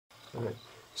Okay.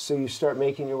 So you start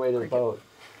making your way to the boat.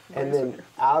 And then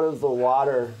out of the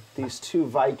water, these two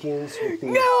Vikings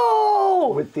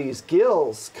with these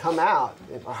gills come out.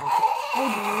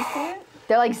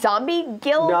 They're like zombie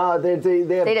gill? No, they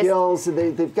have gills.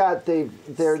 They've got their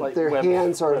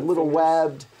hands are a little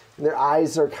webbed, and their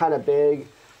eyes are kind of big,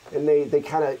 and they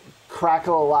kind of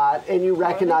crackle a lot. And you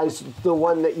recognize the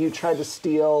one that you tried to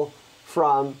steal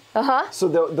from. So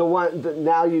the one that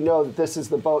now you know that this is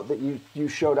the boat that you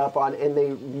showed up on, and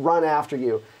they run after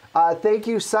you. Thank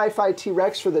you, Sci-Fi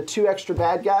T-Rex, for the 2 extra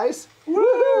bad guys.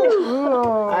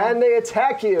 Woo! And they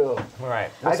attack you. All right.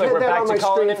 Looks like we're back to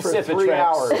calling him for 3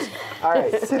 hours. All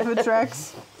right.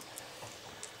 Sifitrex.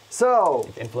 So.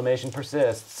 If inflammation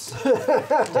persists, take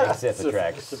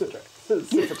Sifitrex.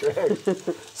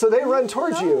 So they run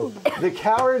towards you. The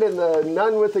coward and the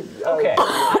nun with the... okay,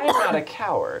 I am not a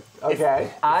coward.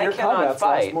 Okay. I cannot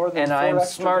fight, and I'm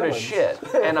smart as shit.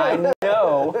 And I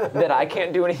know that I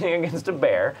can't do anything against a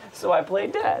bear, so I play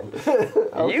dead.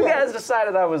 Okay. You guys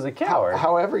decided I was a coward.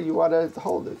 However you want to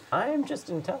hold it. I am just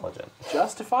intelligent.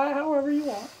 Justify however you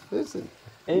want. Listen.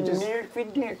 You're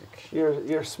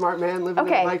a smart man living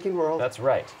in the Viking world. That's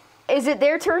right. Is it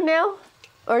their turn now?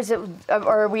 Or is it?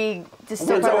 Or are we just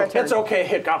still our turn? It's okay,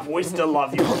 Hiccup. We still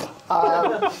love you.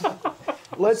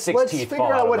 Let's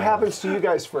figure out what happens to you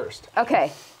guys first.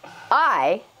 Okay.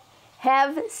 I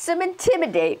have some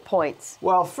intimidate points.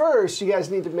 Well, first, you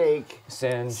guys need to make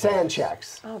sand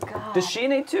checks. Oh, God. Does she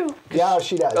need to? Yeah,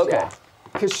 she does. Okay.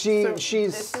 Because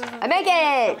she's... I make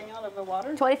it! Coming out of the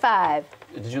water? 25.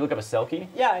 Did you look up a selkie?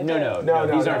 Yeah, I did. No,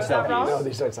 these aren't selkies. No,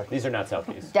 these aren't selkies. These are not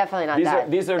selkies. Definitely not These that.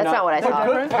 These are That's not what I thought.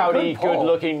 Good, pouty,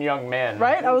 good-looking young men.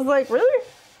 Right? I was like, really?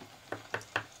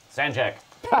 Sand check.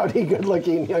 Pouty,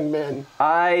 good-looking young men.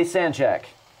 I sand check.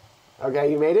 Okay,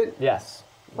 you made it? Yes.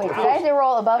 Wait, did I have to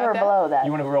roll above or below that?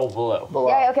 You want to roll below.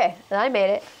 Yeah, okay. And I made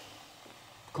it.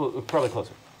 Probably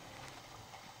closer.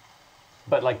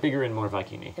 But like bigger and more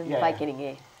Viking-y.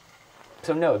 Viking-y.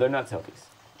 So no, they're not selkies.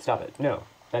 Stop it. No,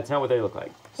 that's not what they look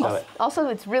like. Stop it. Also,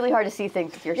 it's really hard to see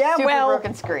things with your super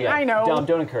broken screen. Yeah, I know.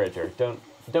 Don't encourage her. Don't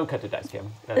cut the dice,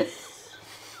 Kim.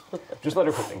 Just let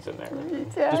her put things in there.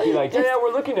 Just be like, yeah,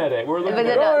 we're looking at it. We're looking at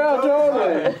it. Oh,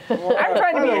 totally. I'm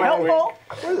trying to be helpful.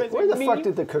 Where the fuck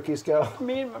did the cookies go?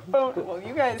 Me and my phone. Well,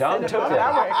 you guys Dom said took it.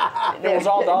 it. It was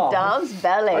all Dom. Dom's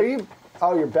belly. Are you?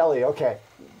 Oh, your belly. Okay.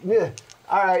 Yeah.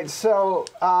 All right. So,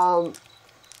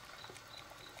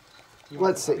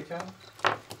 let's see.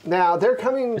 Now they're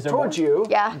coming towards you.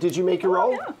 Yeah. Did you make your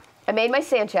roll? Yeah. I made my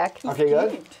sand check. Okay,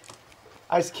 good.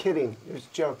 I was kidding. It was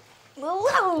a joke.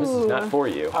 This is not for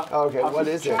you. Okay, what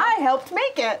is it? I helped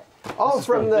make it. Oh, This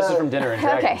is from Dinner and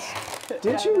Dragons. Okay.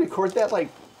 Didn't you record that like?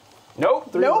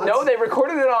 Nope. No, they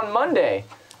recorded it on Monday.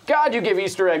 God, you give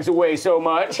Easter eggs away so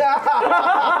much.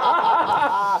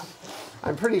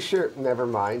 I'm pretty sure. Never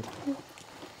mind.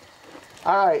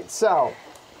 All right, so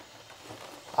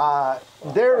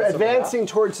they're advancing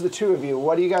towards the two of you.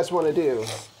 What do you guys want to do?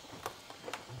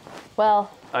 Well,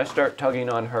 I start tugging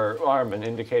on her arm and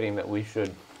indicating that we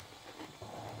should.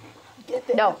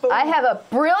 no, I have a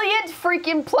brilliant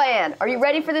freaking plan. Are you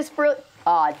ready for this brilliant?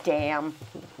 Aw, damn.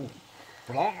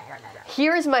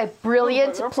 Here's my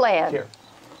brilliant plan. Here.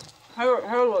 Here's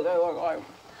what they look like.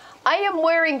 I am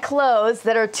wearing clothes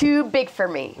that are too big for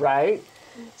me. Right.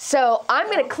 So I'm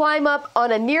going to climb up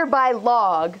on a nearby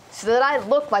log so that I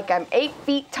look like I'm 8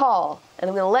 feet tall. And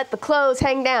I'm going to let the clothes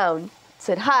hang down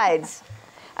so it hides.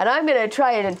 And I'm going to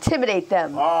try and intimidate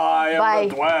them. I am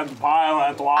the Dwed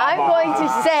Pilot Lava. I'm going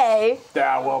to say,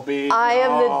 there will be I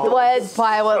am the Dwed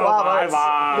Pilot Lava.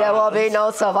 survivors. There will be no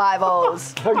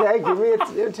survivals. Okay, give me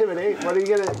intimidate. What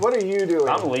are you doing?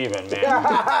 I'm leaving, man.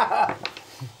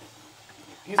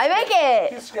 I make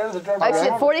it. He's scared of the Dwed I said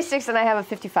Pilot. 46 and I have a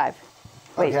 55.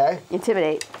 Wait, Okay.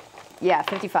 intimidate. Yeah,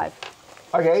 55.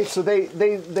 Okay, so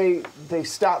they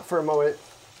stop for a moment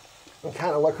and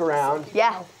kind of look around.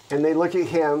 Yeah. And they look at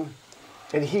him,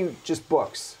 and he just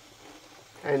books.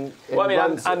 And Well, I mean,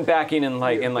 runs. I'm backing and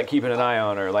like keeping an eye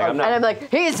on her. Like I'm not. And I'm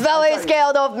like, he's very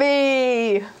scared of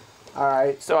me. All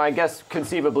right. So I guess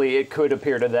conceivably it could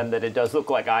appear to them that it does look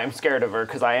like I'm scared of her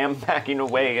because I am backing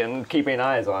away and keeping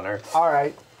eyes on her. All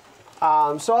right.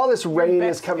 So all this rain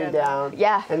is coming down.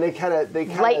 Yeah. And they kind of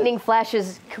Lightning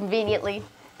flashes conveniently.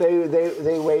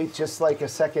 They wait just like a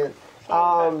second.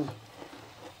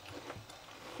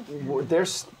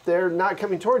 They're not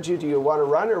coming towards you. Do you want to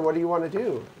run or what do you want to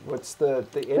do? What's the end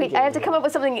Wait, game I have to here? come up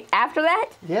with something after that?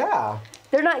 Yeah.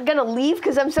 They're not gonna leave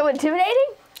because I'm so intimidating?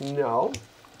 No.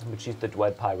 But she's the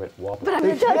Dwed Pirate Wobble. But I'm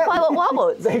the Dwed Pilot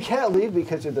Wobbles. They can't leave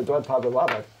because you're the Dwed Pilot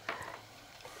Lava.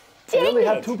 They Dang only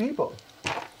have it. 2 people.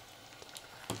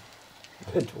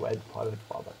 Dwed potted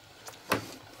father.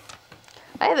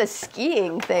 I have a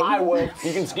skiing thing. You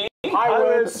can ski?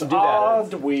 Pirates Do that. of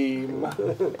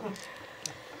Dweem.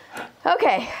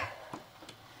 Okay.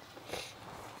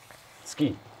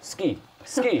 Ski. Ski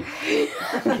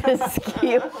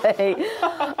away.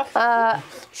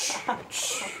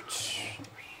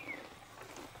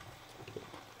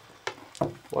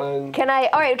 One. Can I?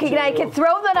 All right. Okay. I can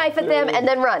throw the knife at them and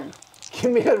then run.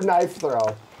 Give me a knife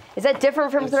throw. Is that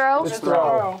different from throw? It's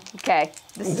throw. Okay.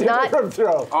 This is Different not. from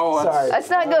throw. Oh, sorry. That's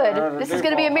not good. This is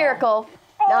going to be a miracle.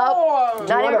 Nope. Not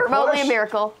even wanna remotely push? a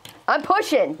miracle. I'm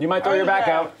pushing. You might throw your back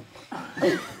out.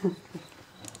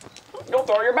 Don't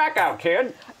throw your back out,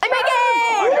 kid. I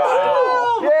make it!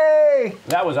 Oh, Yay!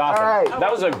 that was awesome. All right.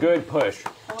 That was a good push.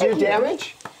 Do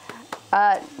damage?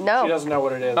 No. She doesn't know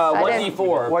what it is. 1d4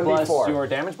 plus 1d4. your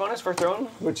damage bonus for throwing?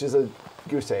 Which is a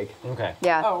goose egg. Okay.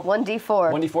 Yeah.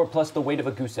 1d4. 1d4 plus the weight of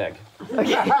a goose egg. 4.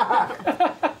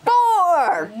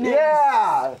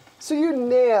 Yeah! So you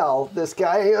nail this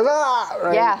guy. He goes, ah!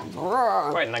 Right? Yeah.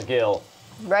 Right in the gill.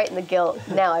 Right in the gill.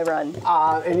 Now I run.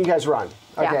 And you guys run.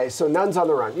 Okay, Yeah. so None's on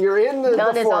the run. You're in the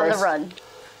None is on the forest. run.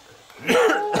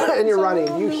 And you're running.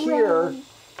 You hear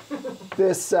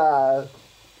this. Dom's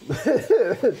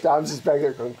just back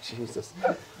there going, Jesus.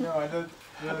 No, I did.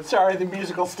 Sorry, the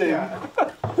musical sting. Yeah.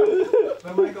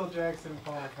 The Michael Jackson,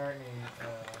 Paul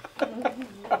McCartney.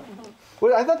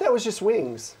 Well, I thought that was just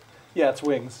Wings. Yeah, it's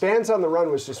Wings. Bands on the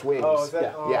Run was just Wings. Oh, is that?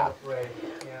 Yeah. Oh, Yeah. Right.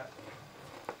 Yeah.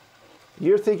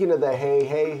 You're thinking of the hey,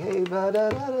 hey, hey, ba da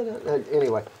da da da.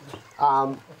 Anyway,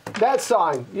 that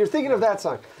song. You're thinking of that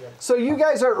song. Yeah. So you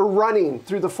guys are running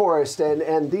through the forest,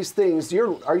 and these things.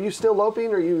 Are you still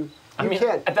loping, or you? You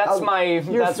can't. That's what I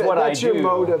That's do. your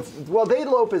mode of. Well, they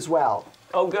lope as well.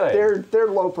 Oh, good. They're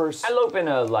lopers. I lope in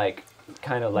a,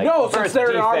 kind of like... No, since birth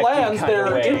they're in our defect-y lands, kind of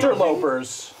they're way.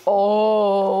 interlopers.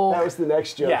 Oh. That was the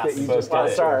next joke Yes. that you You both just did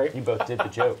did. it. sorry. You both did the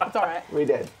joke. It's all right. We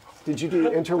did. Did you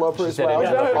do interloper as said well?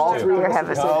 interlopers All too. three of We're us at having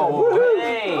the same time. Oh,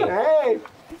 hey! Hey!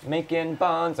 Making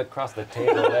bonds across the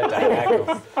table at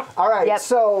diagonal. All right, Yep.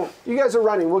 so you guys are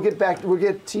running. We'll get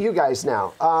to you guys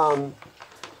now.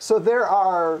 So there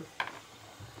are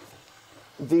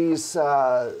these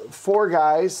 4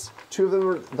 guys. 2 of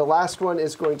them the last one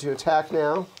is going to attack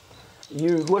now.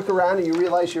 You look around and you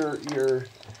realize your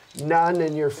nun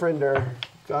and your friend are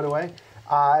gone away.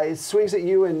 It swings at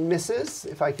you and misses.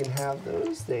 If I can have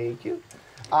those, thank you.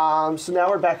 So now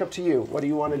we're back up to you. What do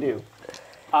you want to do?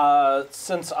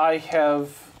 Since I have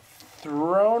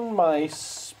thrown my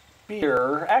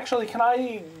spear, actually, can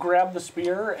I grab the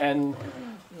spear and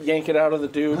yank it out of the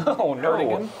dude? Oh, no. hurting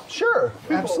him? Sure,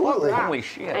 absolutely. Holy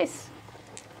shit. Nice.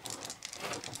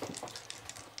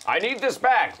 I need this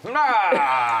back.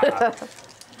 Ah!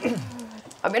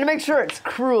 I'm gonna make sure it's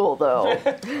cruel though.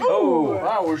 Oh.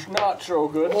 That was not so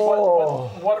good. Oh.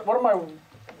 What am I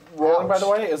rolling, by Ouch. the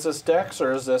way? Is this dex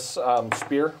or is this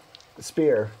spear?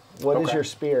 Spear. What is Okay. your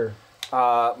spear?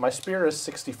 My spear is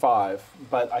 65,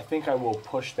 but I think I will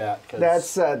push that.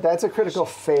 That's a critical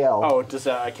fail. Oh, does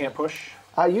that? I can't push?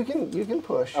 You can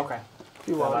push. Okay. If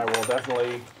you Then I want. will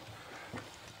definitely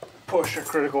push a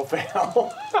critical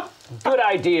fail. Good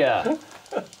idea.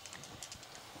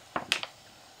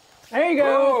 There you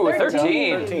go. Ooh,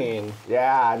 13. 13.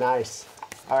 Yeah, nice.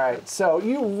 All right, so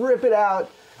you rip it out,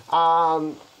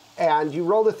 and you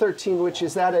rolled a 13, which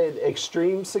is that an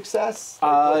extreme success?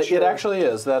 What's It your- actually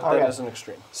is. That Okay. is an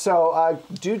extreme. So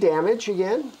do damage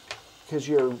again, because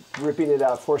you're ripping it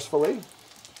out forcefully.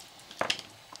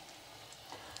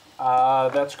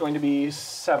 That's going to be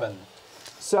 7.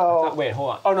 So Wait, hold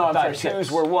on. Oh, no, I I'm thought sorry. 2s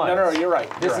 6. were 1s. No, you're right.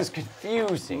 This You're is right.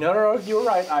 confusing. No, you were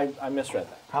right. I misread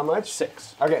that. how much?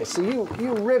 6. Okay, so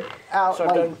you rip out. So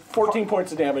I've done 14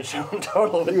 points of damage in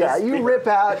total. With Yeah, this you spear. rip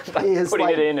out his Putting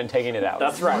like, it in and taking it out.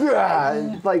 That's right.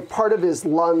 yeah, like part of his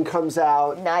lung comes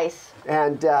out, Nice.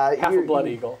 and Half a blood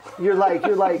eagle. You're like,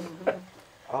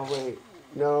 oh wait,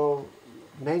 no,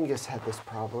 Mangus had this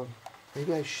problem.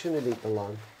 Maybe I shouldn't eat the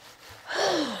lung.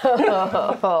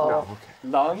 No, okay.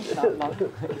 Lung, not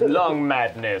lung. Lung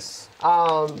madness.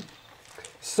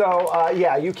 So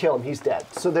yeah, you kill him. He's dead.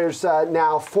 So there's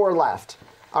now 4 left.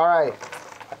 All right.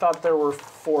 I thought there were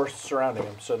 4 surrounding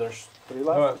him, so there's 3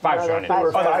 left. 5 No, surrounding. there were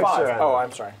Oh, there are 5 5. surrounded. Oh,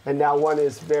 I'm sorry. And now 1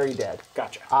 is very dead.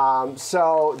 Gotcha.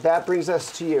 So that brings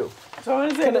us to you. So I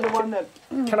want to say the one that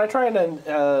Can I try and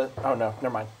oh no, never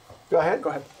mind. Go ahead. Go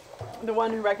ahead. the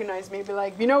one who recognized me be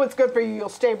like, you know what's good for you, you'll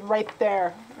stay right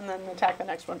there, and then attack the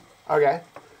next one. Okay.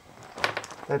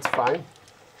 That's fine.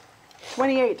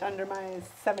 28 under my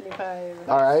 75.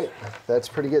 All right. That's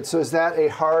pretty good. So is that a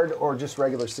hard or just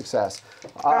regular success?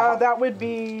 That would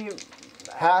be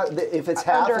If it's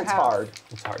half, Under it's half. hard.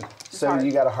 It's hard. So hard.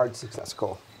 you got a hard success.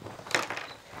 Cool.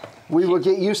 We will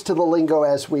get used to the lingo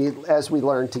as we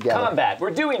learn together. Combat.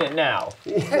 We're doing it now.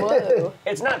 Whoa.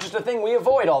 It's not just a thing we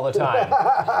avoid all the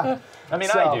time. I mean,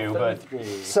 I do, but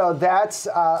So that's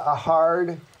a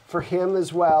hard for him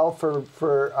as well.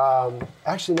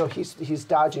 Actually, no, he's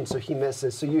dodging, so he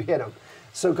misses. So you hit him.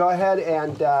 So go ahead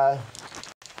and.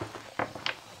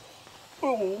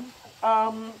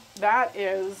 That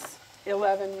is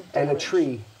 11 damage. And a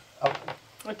tree. Oh,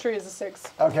 A tree is a 6.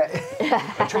 okay.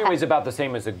 a tree weighs about the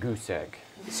same as a goose egg.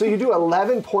 So you do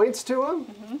 11 points to him?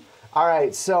 Mm-hmm. All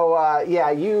right, so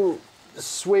yeah, you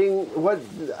swing,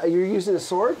 you're using a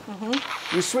sword?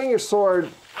 Mm-hmm. You swing your sword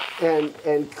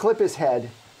and clip his head,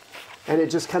 and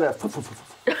it just kind of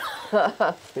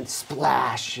and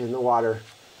splash in the water,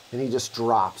 and he just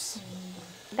drops.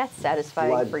 That's satisfying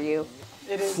Blood. for you.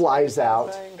 It is Flies very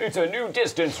out. satisfying. It's a new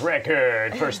distance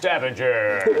record for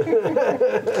Stavanger.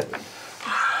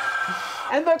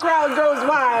 And the crowd goes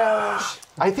wild.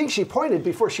 I think she pointed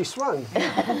before she swung.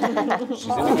 She's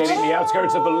indicating the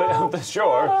outskirts of the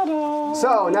shore.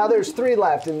 So now there's 3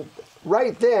 left, and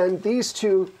right then these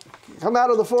 2 come out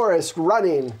of the forest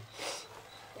running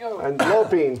and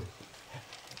loping.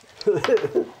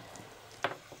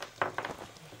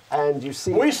 And you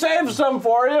see. We saved some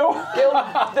for you.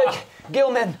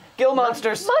 Gill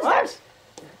monsters. Monsters!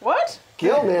 What?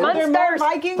 Gilman. They're more Monsters!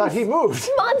 Vikings? Thought he moved.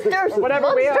 Monsters!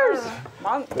 Whatever we are.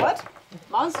 Monsters! What?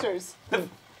 Monsters.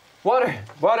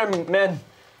 Watermen.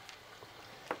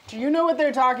 Do you know what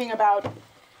they're talking about?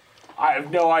 I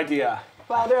have no idea.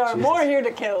 Well, there are more here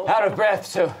to kill. Out of breath,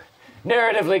 so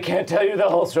narratively can't tell you the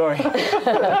whole story.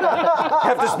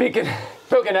 Have to speak in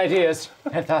broken ideas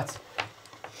and thoughts.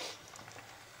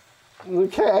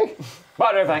 Okay.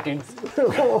 Water Vikings.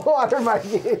 Water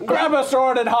Viking. Grab a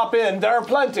sword and hop in. There are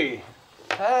plenty.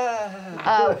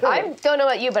 I don't know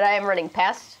about you, but I am running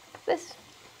past this.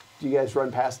 Do you guys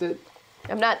run past it?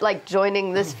 I'm not like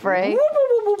joining this fray.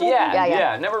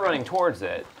 Yeah, never running towards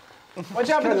it. Watch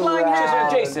out for the Kinda flying rad. head.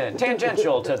 Adjacent,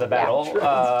 tangential to the battle.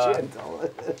 Gentle.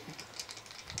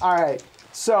 All right.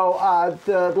 So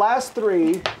the last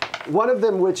 3, one of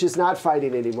them which is not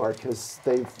fighting anymore because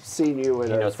they've seen you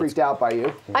and are knows freaked out by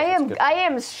you. I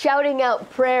am shouting out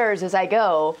prayers as I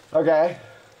go. Okay.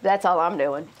 That's all I'm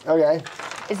doing. Okay.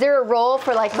 Is there a role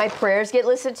for like my prayers get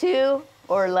listened to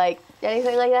or like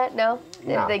anything like that? No?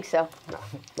 Didn't think so. No,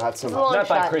 not so Long much. Not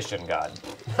by shot. Christian God.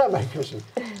 Not my Christian.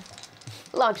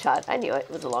 Long shot. I knew it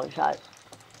was a long shot.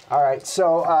 All right.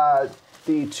 So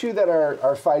the 2 that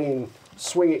are fighting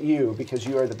swing at you because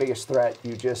you are the biggest threat.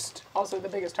 You just. Also the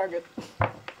biggest target.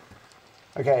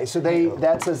 Okay. So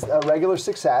that's a regular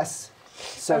success.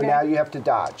 So Okay. now you have to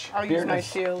dodge. I'll use my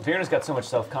shield. Fiona's got so much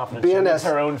self-confidence. Fiona- She makes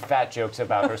her own fat jokes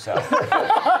about herself.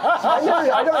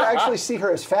 I don't actually see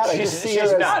her as fat. I just see her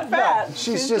she's as. not Fat.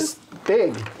 She's just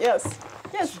big. Yes.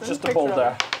 Yes. there's Just a picture boulder.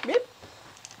 of her. Yep.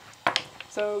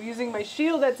 So using my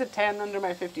shield, that's a 10 under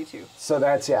my 52. So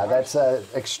that's a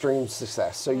extreme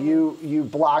success. So you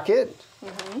block it.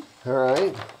 All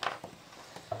right.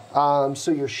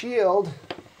 So your shield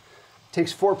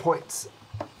takes 4 points.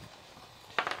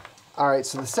 All right.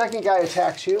 So the second guy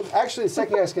attacks you. Actually, the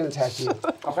second guy's going to attack you.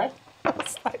 Okay.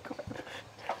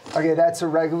 Okay, that's a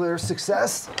regular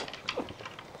success.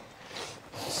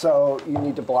 So you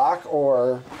need to block,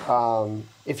 or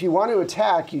if you want to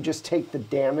attack, you just take the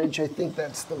damage. I think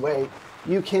that's the way.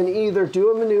 You can either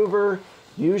do a maneuver,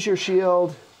 use your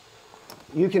shield,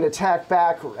 you can attack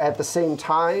back at the same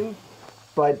time,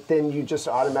 but then you just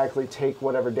automatically take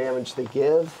whatever damage they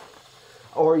give,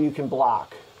 or you can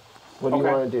block. What do you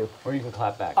Okay. want to do? Or you can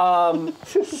clap back.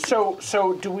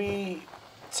 So do we?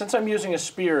 Since I'm using a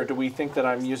spear, do we think that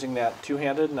I'm using that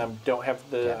two-handed and I'm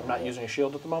not using a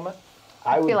shield at the moment?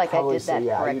 I would feel like I probably did say, that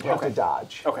yeah, you'd have to correctly.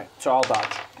 dodge. Okay, so I'll dodge.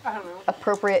 I don't know.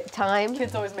 Appropriate time.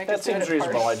 Kids always make That us do it seems at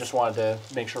reasonable. I parties. just wanted to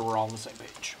make sure we're all on the same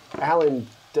page. Alan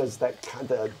does that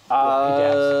kind of.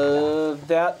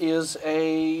 That is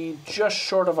a just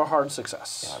short of a hard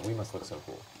success. God, we must look so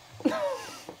cool.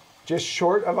 Just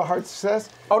short of a hard success.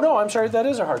 Oh no, I'm sorry. That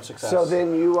is a hard success. So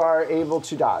then you are able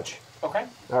to dodge. Okay.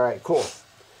 All right, cool.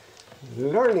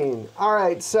 Learning. All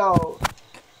right, so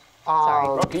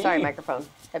Sorry. Sorry, microphone.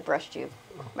 I brushed you.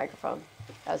 Microphone.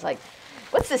 I was like,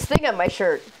 what's this thing on my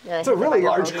shirt? And I it's a hit the really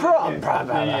microphone. large crumb.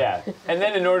 Yeah. And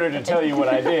then in order to tell you what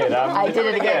I did, I did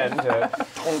it again.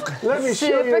 Let me show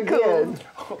you Super cool. again.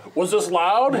 Was this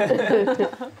loud?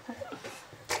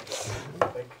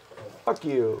 Fuck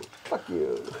you. Fuck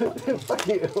you. Fuck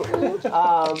you.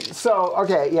 So,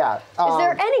 okay, yeah. Is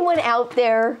there anyone out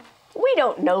there? We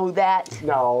don't know that.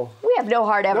 No. We have no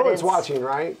hard No evidence. one's watching,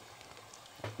 right?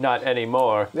 Not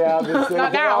anymore. Yeah,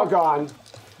 they're all gone.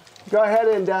 Go ahead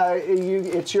and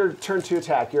it's your turn to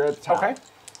attack. You're at the top. Okay.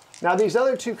 Now these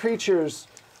other two creatures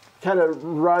kind of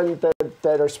run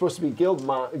that are supposed to be gill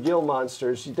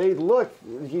monsters. They look,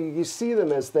 you see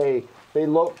them as they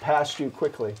lope past you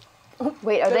quickly.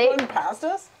 Wait, are They're they? going past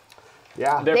us?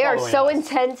 Yeah, They are following so us.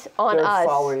 intent on they're us.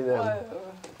 following them.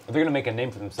 They're gonna make a name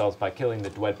for themselves by killing the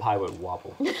Dwed Pilot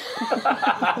Wobble.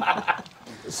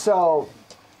 So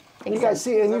you guys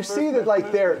see, and you see that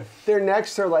like their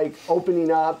necks are like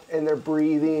opening up and they're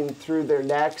breathing through their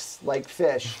necks like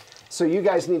fish. So you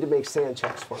guys need to make sand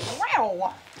checks for me.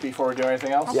 Wow. Before we do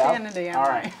anything else? Yeah. Sanity, am All I?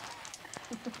 right.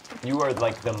 You are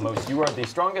like you are the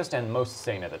strongest and most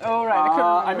sane of the Oh, two. right. I couldn't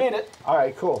I remember. made it. All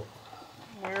right, cool.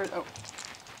 Oh.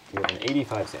 You have an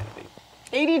 85 sanity.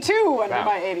 82 under Wow.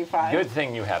 my 85. Good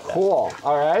thing you have that. Cool.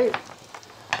 All right.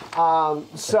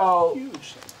 So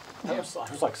Huge. I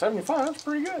was like 75. That's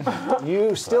pretty good.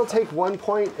 you still take 1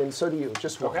 point, and so do you.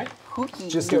 Just one. Okay. Hooky.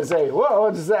 Just gonna say, whoa,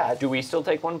 what is that? Do we still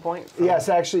take 1 point? Yes,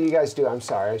 actually, you guys do. I'm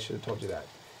sorry, I should have told you that.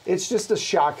 It's just a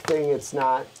shock thing. It's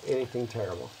not anything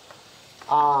terrible.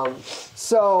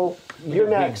 So you're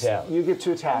get next. wigged out. You get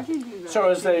to attack. So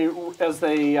as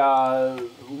they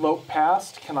lope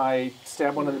past, can I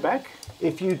stab one in the back?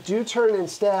 If you do turn and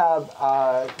stab,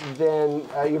 then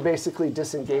you're basically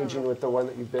disengaging with the one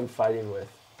that you've been fighting with.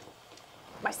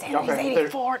 My sanity's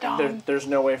 84, Dom. There's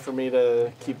no way for me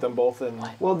to keep them both in.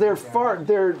 Well, they're far.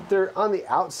 They're on the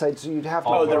outside, so you'd have to.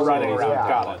 Oh, they're close running them. around. Yeah.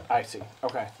 Got it. I see.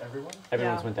 Okay. Everyone?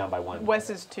 Everyone's Yeah. went down by 1. Wes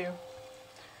is 2.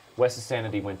 Wes's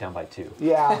sanity went down by 2.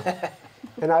 Yeah.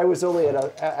 And I was only at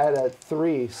a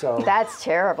 3, so. That's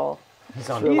terrible. He's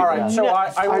on. really All right. bad. So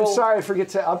I I'm will. sorry, I forget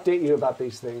to update you about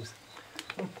these things.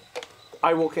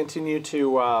 I will continue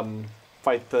to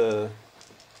fight the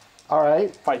All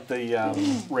right.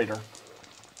 raider.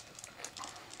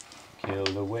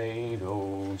 Kill away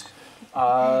those.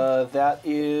 That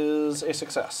is a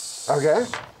success. Okay.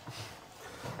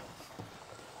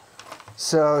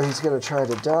 So he's going to try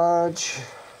to dodge.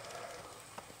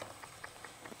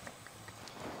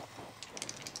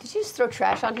 Did you just throw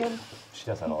trash on him? She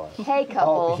does that a lot. Hey, Oh,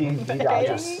 couple. he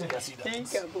dodges. Yes, he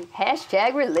does.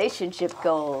 Hashtag relationship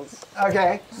goals.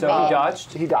 Okay. So Man. he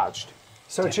dodged? He dodged.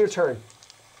 So it's your turn.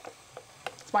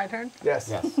 It's my turn? Yes.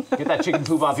 Yes. Get that chicken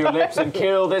poop off your lips and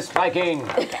kill this Viking.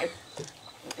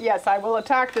 Yes, I will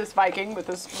attack this Viking with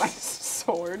this my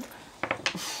sword.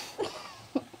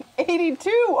 82!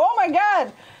 Oh my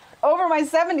god! Over my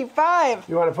 75!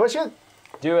 You want to push it?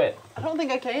 Do it. I don't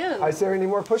think I can. Is there any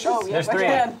more pushes? Oh, yes, There's I 3.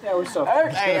 can. Yeah, we're still. I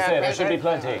was gonna say, there should be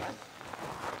plenty.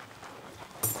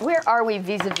 Where are we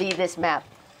vis-a-vis this map?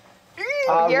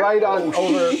 Here? Right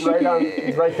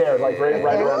there, like right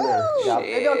around there. Yeah.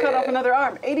 Maybe I'll cut off another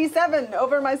arm. 87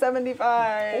 over my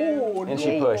 75. Oh, And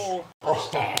she pushed.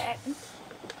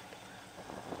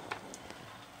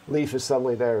 Leaf is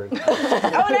suddenly there.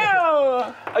 Oh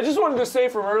no! I just wanted to say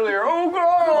from earlier, oh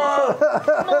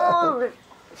god!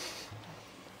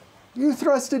 You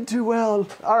thrusted too well.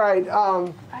 All right.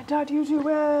 I taught you too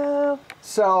well.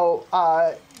 So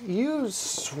you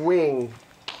swing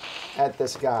at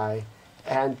this guy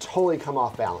and totally come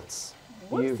off balance.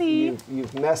 Whoopsie.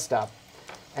 You've messed up,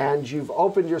 and you've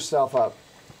opened yourself up.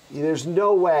 There's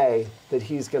no way that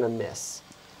he's going to miss.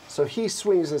 So he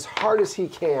swings as hard as he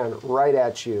can right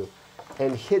at you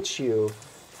and hits you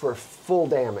for full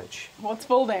damage. What's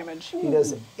full damage? He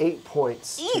does 8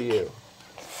 points to you.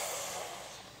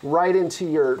 Right into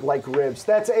your ribs.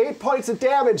 That's 8 points of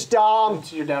damage, Dom.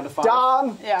 So you're down to 5.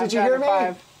 Dom, Yeah, did I'm you down hear to me?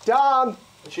 5. Dom,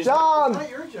 She's Dom. It's not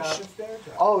your job, it's their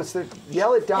job. Oh, it's the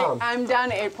yell at Dom. I'm down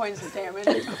to 8 points of damage.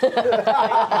 You're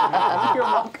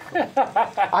welcome.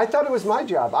 I thought it was my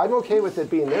job. I'm okay with it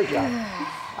being their job.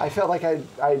 I felt like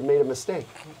I'd made a mistake.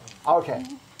 Okay.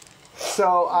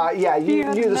 So yeah,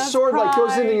 the sword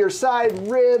goes into your side,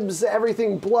 ribs,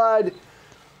 everything, blood.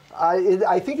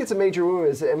 I think it's a major wound.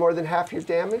 Is it more than half your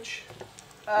damage?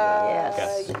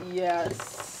 Yes.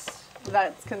 Yes.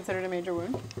 That's considered a major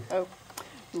wound. Oh,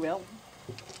 well.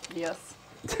 Yes.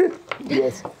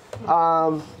 Yes.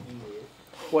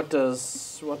 What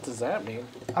does that mean?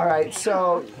 All right.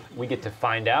 So We get to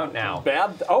find out now.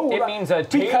 Bad. Oh, It means a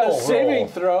table because saving roll.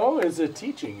 throw is a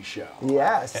teaching show.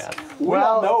 yes. Yeah. We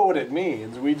don't know what it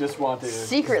means. We just want to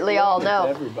Secretly all explain it to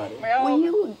know. everybody. Well, Will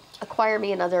you acquire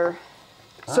me another?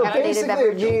 So Caffeinated basically, it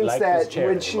beverage. means Like that this chair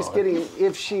when at the she's moment. getting,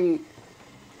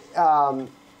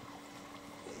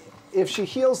 if she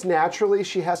heals naturally,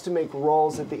 she has to make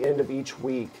rolls at the end of each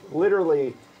week.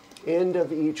 Literally, end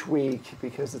of each week,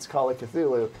 because it's Call of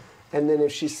Cthulhu. And then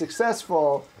if she's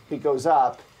successful, it goes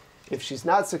up. If she's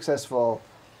not successful,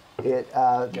 it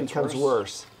becomes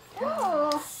worse.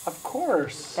 Of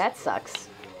course. That sucks.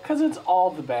 Because it's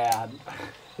all the bad.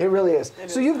 It really is.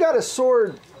 So you've got a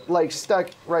sword like stuck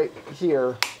right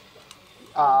here.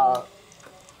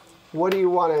 What do you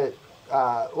want to?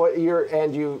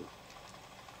 You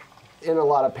in a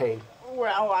lot of pain.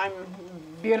 Well, I'm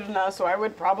Birna, so I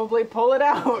would probably pull it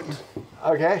out.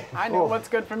 Okay. I know what's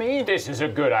good for me. This is a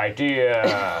good idea.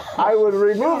 I would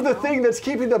remove the thing that's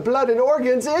keeping the blood and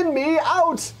organs in me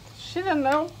out. She didn't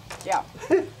know. Yeah.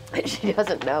 She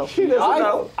doesn't know. She doesn't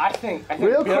know. I think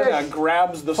Real Birna quick,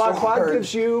 grabs the sword. Farquaad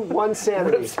gives you 1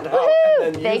 sanity.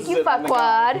 Woohoo! Thank you,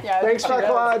 Farquaad. Yeah, Thanks,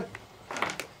 Farquaad.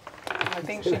 I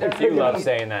think she does. You love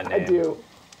saying that name. I do.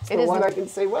 It's the one I can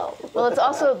say well. Well, it's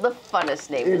also the funnest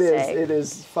name It to is. say. It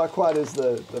is. Farquaad is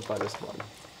the funnest one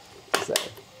to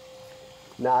say.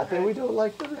 Not that we don't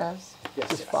like the rest.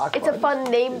 Just Farquaad. It's a fun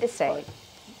name to say.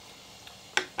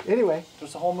 Anyway,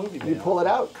 There's a whole movie. you pull it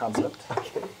out. Concept.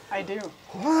 I do.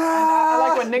 And I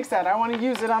like what Nick said. I want to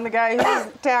use it on the guy who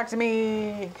attacked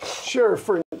me. Sure,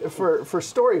 for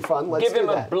story fun, let's Give him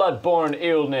do a that. blood-borne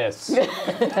illness.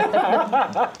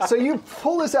 So you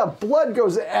pull this out, blood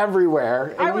goes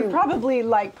everywhere. I and would you- probably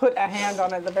like put a hand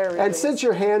on it at the very And least. since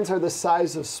your hands are the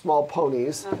size of small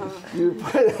ponies, you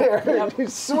put it there and you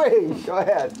swing. Go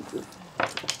ahead.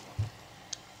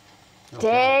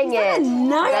 Dang it.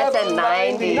 That's a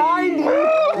 90. 90.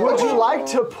 Would you like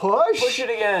to push? Push it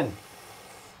again.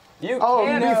 You Oh,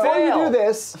 can't before fail. you do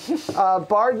this,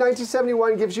 Bard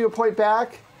 1971 gives you a point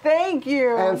back, Thank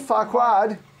you. and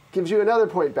Farquaad gives you another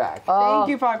point back. Thank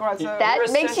you, Farquaad. So That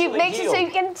You're makes you so you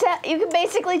can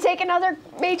basically take another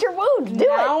major wound. Do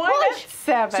now it. I'm Push. at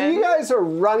 7. So you guys are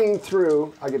running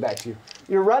through. I'll get back to you.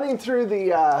 You're running through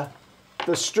the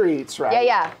streets, right? Yeah,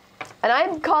 yeah. And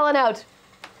I'm calling out.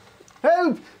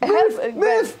 Help! Help!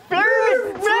 Miff!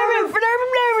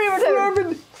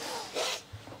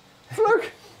 Flurk!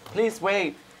 Please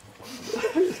wait.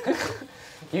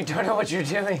 You don't know what you're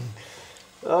doing.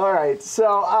 All right,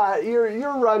 so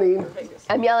you're running,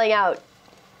 I'm yelling out.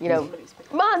 You know,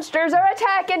 monsters are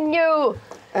attacking you.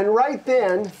 and right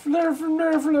then,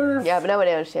 Yeah, but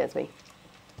nobody understands me.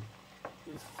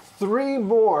 3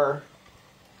 more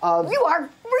You are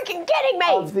freaking kidding me.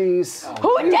 of these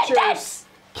Who did creatures this?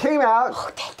 came out, Who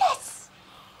did this?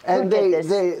 and Who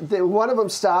did they one of them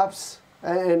stops,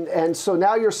 and so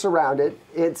now you're surrounded.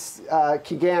 It's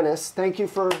Kiganis. Thank you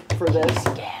for this.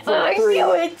 I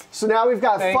knew it. So now we've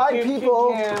got Thank 5 you,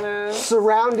 people Kiganis.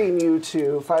 surrounding you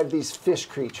two, 5 of these fish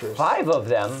creatures. 5 of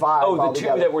them? 5 Oh, the 2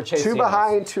 altogether. that were chasing 2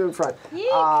 behind, 2 in front.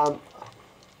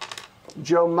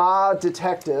 Joma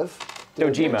Detective.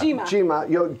 Dojima. Dojima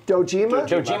Dojima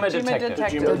Detective.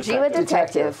 Detective. Dojima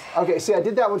Detective. Okay, see, I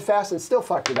did that one fast and still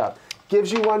fucked it up.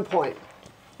 Gives you 1 point.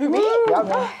 Who, me? Yep.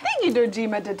 Thank you,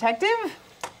 Dojima Detective.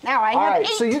 Now I All have right,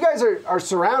 8. so you guys are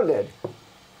surrounded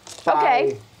by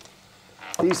Okay.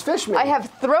 these fishmen. I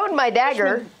have thrown my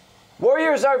dagger.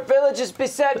 Warriors, our village is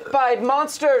beset by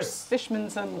monsters.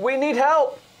 Fishman's and We need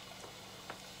help.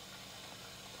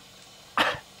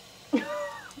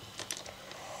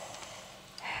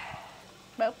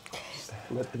 well,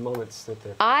 Let the moment sit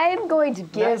there. I'm going to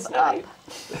give up.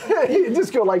 You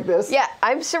just go like this. Yeah,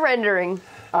 I'm surrendering.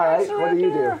 All right, what do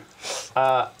you do?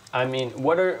 I mean,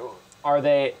 what are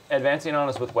they advancing on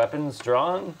us with weapons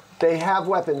drawn? They have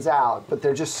weapons out, but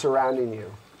they're just surrounding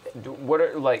you. What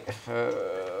are, like,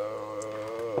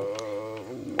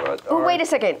 what Oh, are... wait a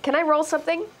second. Can I roll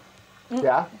something?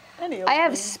 Yeah? I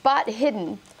have spot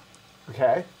hidden.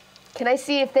 Okay. Can I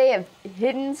see if they have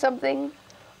hidden something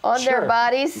on Sure. their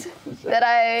bodies that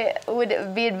I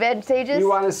would be advantageous? You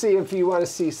want to see if you want to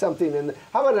see something in.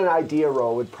 How about an idea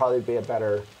roll would probably be a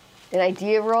better. An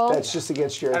idea roll? That's just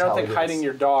against your I don't intelligence. think hiding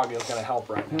your dog is going to help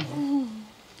right now.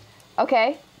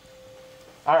 Okay.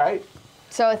 All right.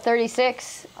 So a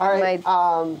 36. All right.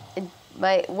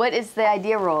 What is the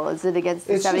idea roll? Is it against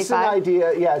the It's just an 75?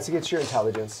 idea. Yeah, it's against your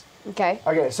intelligence. Okay.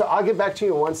 Okay, so I'll get back to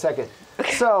you in 1 second.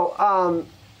 So,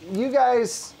 you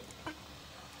guys,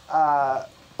 where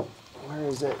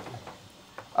is it?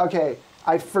 Okay,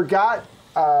 I forgot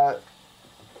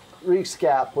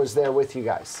Reekscap was there with you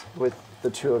guys, with the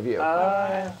 2 of you.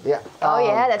 Yeah. Oh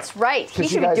yeah, that's right. He 'cause you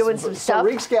should be guys- doing some so stuff.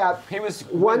 Reekscap, He was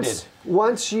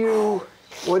once you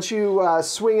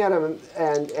swing at him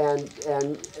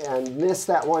and miss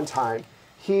that one time,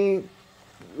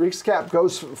 Reekscap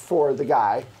goes for the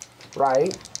guy,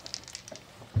 right?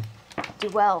 Do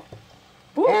well.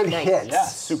 And nice. hits.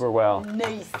 Yes. super well.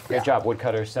 nice. Great job,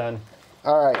 woodcutter, son.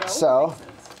 All right, so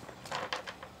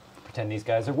Pretend these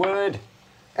guys are wood.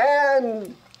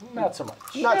 and Not so much.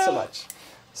 not so much.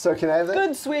 So can I have that?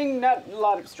 Good swing, not a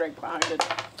lot of strength behind it.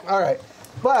 All right.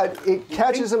 but it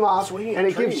catches him off, and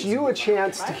it gives you a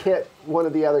chance to hit one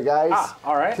of the other guys.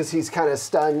 All right. Because he's kind of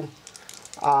stunned.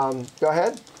 Go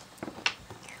ahead.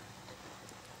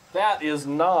 That is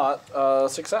not a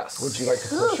success. Would you like to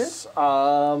push it?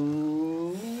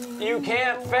 You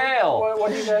can't fail.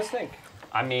 What do you guys think?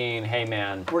 I mean, hey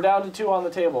man. We're down to 2 on the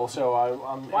table, so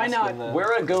I'm Why asking not? the...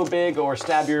 We're a go big or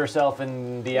stab yourself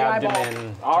in the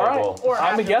abdomen All right. table. Or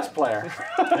I'm a guest player.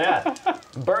 Yeah.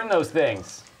 Burn those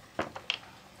things.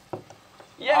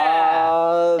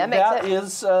 Yeah. That makes That it.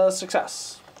 is a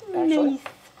success, actually.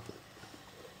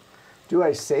 Do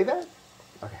I say that?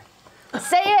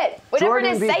 Say it. Whatever it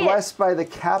Jordan is, be say it. blessed by the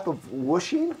cap of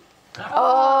whooshing.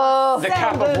 Oh, The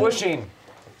cap of whooshing.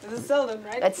 This is Selden,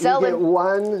 right? that's You get Selden.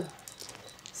 1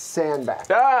 sandbag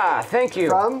Ah, thank you.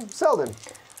 from Selden.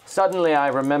 Suddenly I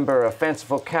remember a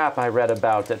fanciful cap I read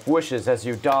about that whooshes as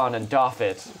you don and doff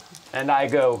it. And I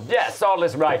go, yes, all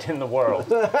is right in the world.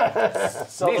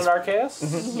 Selden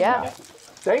Arceus? Yeah.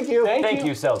 Thank you. Thank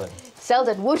you, Selden.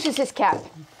 Selden whooshes his cap.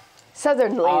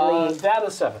 Southernly. That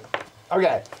is 7.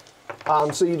 Okay.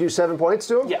 So you do 7 points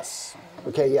to him? Yes.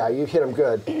 Okay, yeah, you hit him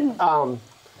good.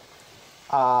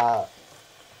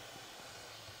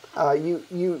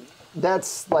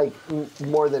 That's like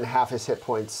more than half his hit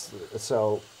points.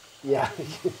 So, yeah,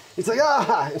 it's like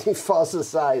and he falls to the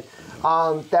side.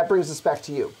 That brings us back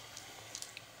to you.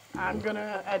 I'm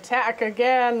gonna attack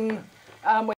again.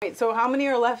 Wait, so how many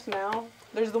are left now?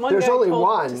 There's the one There's guy only told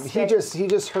one. to He stay.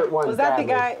 just hurt one. Was that the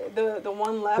badly. guy, the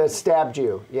one left? that stabbed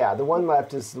you? Yeah, the one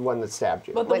left is the one that stabbed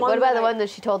you. But the Wait, one what about that the I- one that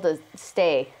she told to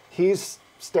stay? He's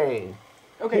staying.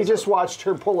 Okay, He so- just watched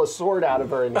her pull a sword out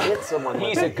of her and hit someone. with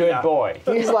He's it. a good boy.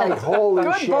 He's like, holy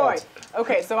Good shit. boy.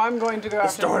 Okay, so I'm going to go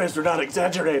after Stories are not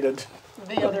exaggerated.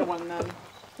 the other one then.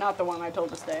 Not the one I told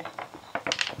to stay.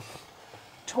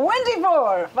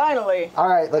 24, finally. All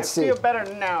right, let's see. Feel better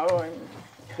now.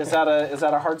 Is that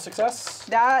a hard success?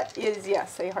 That is,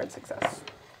 yes, a hard success.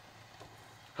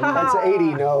 That's an 80.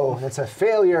 No, that's a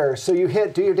failure. So you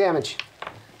hit, do your damage.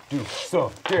 Do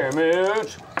some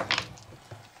damage.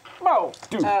 Whoa.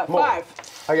 more.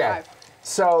 5. Okay. 5.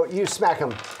 So you smack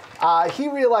him. He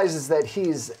realizes that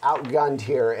he's outgunned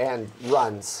here and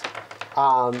runs.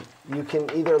 You can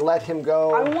either let him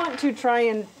go. I want to try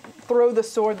and throw the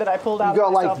sword that I pulled out. You go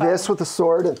like myself this out. with the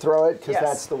sword and throw it, because Yes.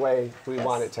 that's the way we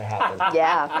want it to happen.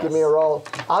 Yeah. Give me a roll.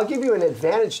 I'll give you an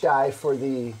advantage die for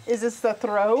the Is this the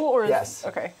throw or? Yes.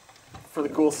 Okay. For the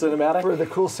cool cinematic? for the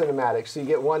cool cinematic. So you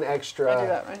get 1 extra. I do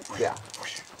that, right? Yeah.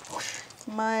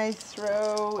 My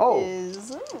throw Oh.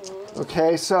 is.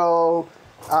 Okay, so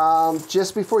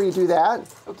just before you do that.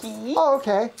 Okay. Oh,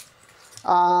 okay.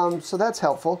 So that's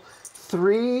helpful.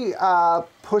 3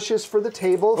 pushes for the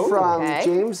table from Okay.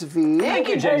 James V. Thank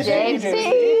you, James. James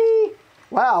C.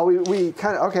 Wow, we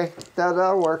kind of, okay,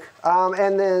 that'll work.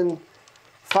 And then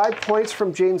 5 points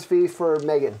from James V for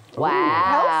Megan.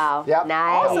 Wow. Yep.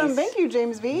 Nice. Awesome. Thank you,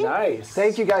 James V. Nice.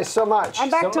 Thank you guys so much. I'm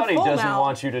back Somebody to full doesn't now.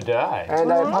 want you to die.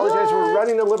 And I apologize, we're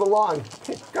running a little long.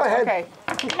 Go ahead. Okay.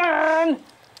 Come on.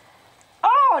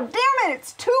 Oh, damn it.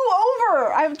 It's 2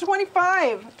 over. I have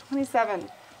 25. 27.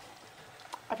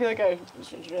 I feel like I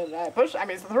push. I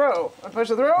mean, it's a throw. I push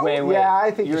the throw. Wait. Yeah,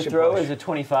 I think you your should throw push. is a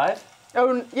 25,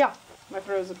 Oh, yeah. My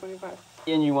throw is a 25.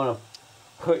 and you want to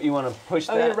push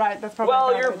Oh, that. you're right. That's probably Well,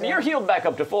 not a you're good idea. you're healed back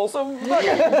up to full, so And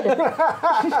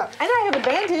I have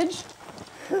advantage.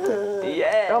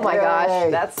 yeah. Oh my gosh. Yay.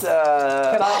 That's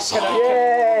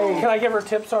Yay! Can I give her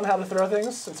tips on how to throw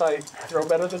things since I throw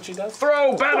better than she does?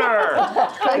 throw better.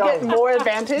 Can I get more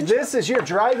advantage? This is your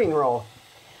driving roll.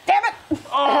 Damn it!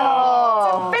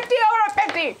 Oh. 50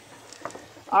 over 50.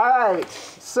 All right,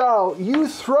 so you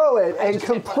throw it and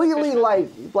completely like,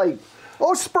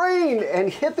 sprain, and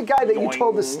hit the guy that you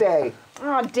told to stay.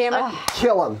 Oh, damn it.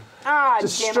 Kill him,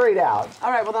 just damn straight out. It.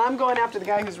 All right, well, then I'm going after the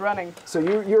guy who's running. So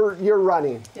you're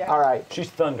running. Yeah. All right. She's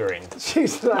thundering.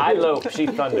 She's I lope. She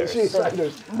thunders. She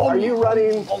thunders. Are you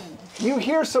running? You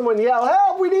hear someone yell,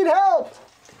 "Help! We need help!"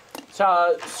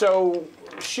 So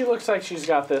she looks like she's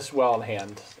got this well in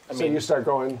hand. I So mean, you start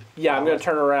going. yeah, I'm going to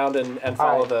turn around and All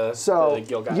follow right, the So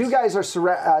guild guys. you guys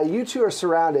are you two are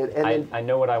surrounded, and then I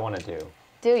know what I want to do.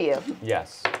 Do you?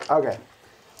 Yes. okay,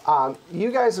 you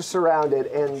guys are surrounded,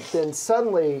 and then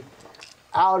suddenly,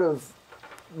 out of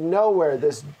nowhere,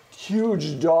 this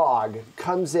huge dog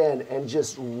comes in and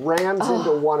just rams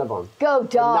into one of them. Go And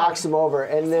dog. knocks him over,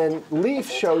 and then Leaf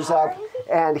shows up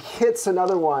and hits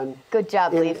another one Good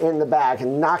job, Leaf. in the back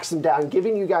and knocks him down,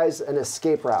 giving you guys an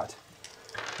escape route.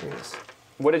 Yes.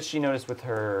 What did she notice with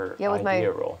her Yeah, with my-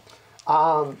 idea roll?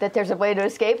 that there's a way to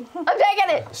escape. I'm taking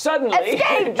it. Suddenly,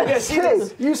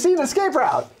 Escape! You see an escape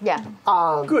route. Yeah.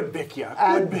 Good Bickia.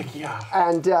 Good Bickia.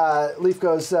 And Leaf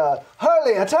goes,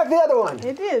 Harley, attack the other one.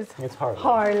 It is. It's Harley.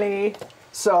 Harley.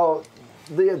 So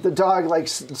the dog like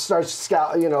starts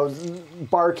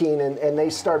barking, and they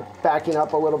start backing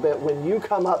up a little bit. When you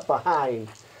come up behind,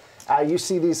 you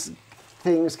see these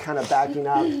things kind of backing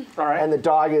up, All right. and the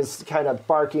dog is kind of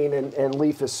barking, and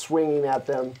Leaf is swinging at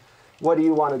them. What do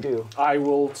you want to do? I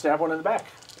will stab one in the back.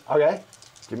 Okay,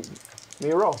 give me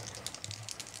a roll.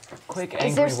 Quick,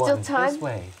 Is there still time This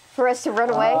way. for us to run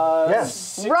away? Yes.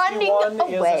 61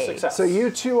 Running is away. a success. So you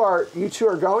two are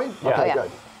going? Yeah. Okay, Yeah.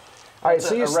 good. All right, That's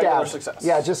so you a regular stab. success.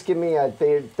 Yeah, just give me a.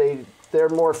 They're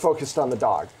more focused on the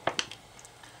dog.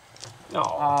 No.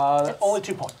 Only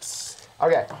 2 points.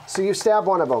 Okay, so you stab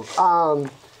one of them.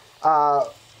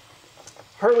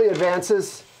 Hurley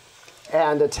advances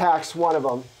and attacks one of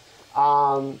them.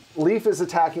 Leaf is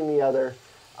attacking the other.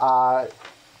 I'm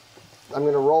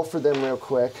going to roll for them real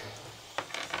quick.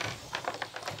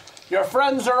 Your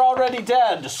friends are already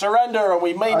dead. Surrender or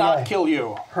we may not kill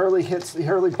you. Hurley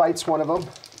bites one of them.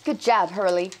 Good job,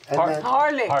 Hurley. And then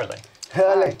Harley. Harley.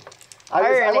 Hurley. I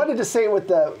Hurley. wanted to say it with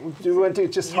the. Do you want to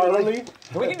just Harley?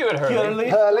 We can do it, Hurley.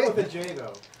 Hurley. With a J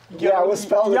though. Yeah, we'll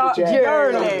spell it with a J.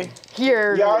 Harley.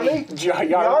 Here. Yarley?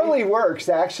 Yarley works,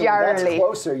 actually. That's Yarley.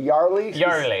 closer. Yarley?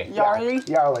 Yarley. Harley.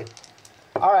 Yarley.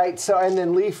 All right, so, and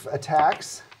then Leaf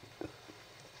attacks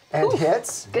and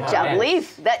hits. Good job, Nice.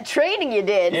 Leaf. That training you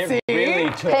did It really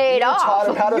took. paid Taught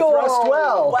him off. how to thrust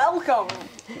well. Welcome.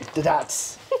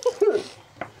 That's.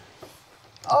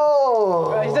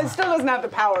 Oh. He still doesn't have the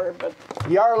power, but.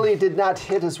 Yarley did not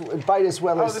bite as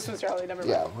well Oh, as. this was Charlie. Never mind.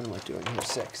 Yeah, what am I doing here?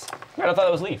 6. I thought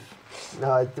it was Leaf. No,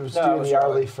 I was No, it doing was Yarley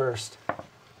Charlie. first.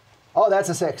 Oh, that's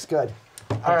a 6. Good.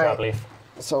 All Good right. job, Leaf.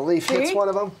 So Leaf hits See? one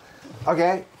of them.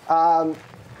 Okay.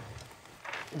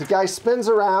 The guy spins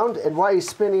around, and while he's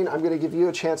spinning, I'm going to give you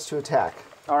a chance to attack.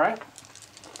 All right.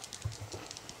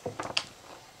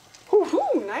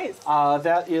 Ooh, nice.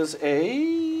 That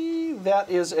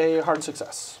is a hard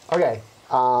success. Okay.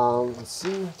 Let's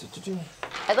see.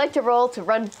 I'd like to roll to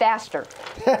run faster.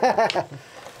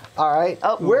 All right.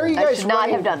 Oh, where are you I guys should not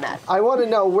running? have done that. I want to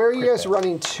know, where are you guys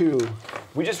running to?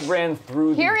 We just ran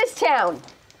through. Here is town.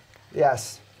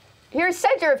 Yes. Here's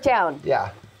center of town.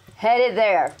 Yeah. Headed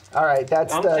there. All right.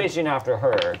 That's I'm chasing after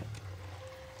her.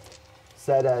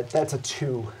 that's a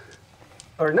 2.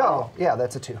 Or no. Yeah,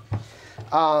 that's a 2.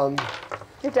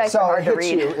 Your dice So are it hard to hits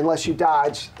read. you unless you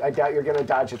dodge. I doubt you're going to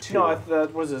dodge a 2. No,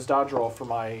 that was his dodge roll for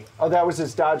my. Oh, that was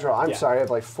his dodge roll. I'm Yeah. sorry. I have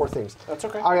like 4 things. That's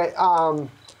okay. Okay.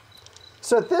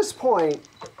 So at this point,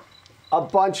 a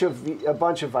bunch of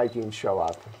Vikings show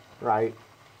up, right?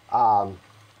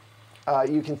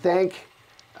 You can thank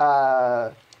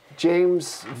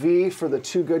James V for the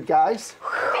 2 good guys.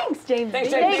 Thanks, James. Thanks,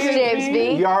 B. James. Thanks,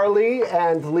 James B. Yarley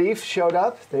and Leaf showed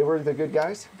up. They were the good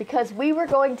guys. Because we were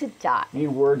going to die. You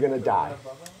were gonna die.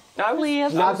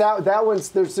 Leaf. Not that one's.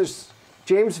 There's just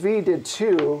James V did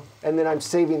 2, and then I'm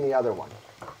saving the other one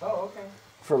Oh, okay.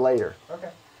 for later. Okay.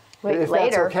 Wait, If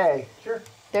later. that's okay. Sure.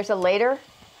 There's a later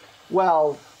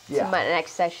Well, to yeah, my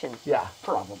next session. yeah.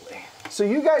 Probably. So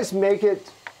you guys make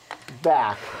it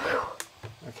back.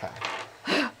 Okay.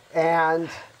 And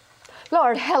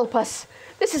Lord help us.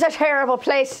 This is a terrible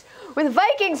place. With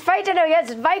Vikings fighting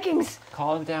against Vikings.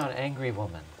 Calm down, angry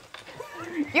woman.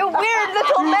 You weird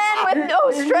little man with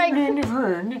no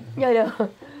strength. Yeah, I know.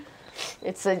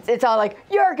 It's all like,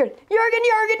 Jurgen, Jurgen,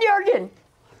 Jurgen, Jurgen.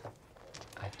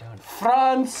 I don't.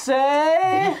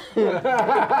 Francais!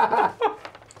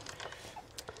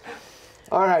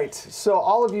 all right, so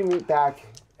all of you meet back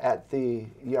at the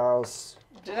Jarl's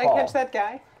Did I Hall. catch that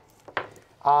guy?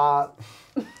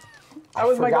 I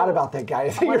was my forgot goal. about that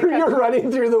guy. You're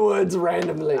running through the woods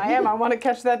randomly. I am. I want to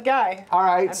catch that guy. All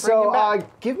right, bring him so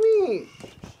back. give me.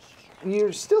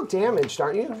 You're still damaged,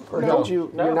 aren't you? Or No. don't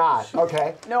you? No. You're not.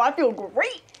 Okay. No, I feel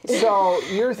great. So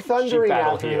you're thundering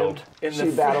battle after healed. him.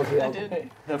 She battle healed.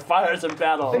 The fires of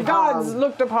battle. The gods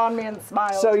looked upon me and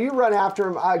smiled. So you run after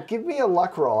him. Give me a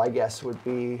luck roll, I guess, would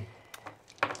be.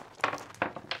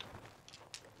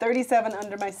 37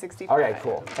 under my 65. Okay,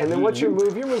 cool. And then what's your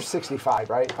move? Your move's 65,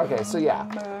 right? Okay, so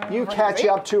yeah. You catch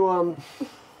up to him,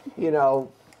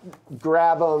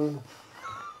 grab him.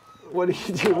 What do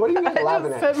you do? What are you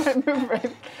laughing I just at? said my move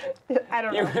right. I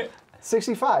don't know.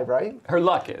 65, right? Her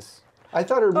luck is. I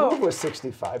thought her move was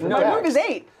 65. My move is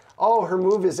 8. Oh, her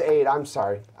move is 8. I'm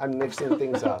sorry. I'm mixing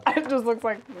things up. It just looks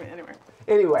like, anyway.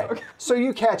 Anyway, so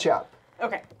you catch up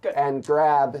Okay, good. and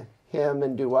grab him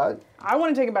and do what? I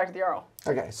want to take him back to the Jarl.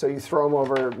 Okay, so you throw him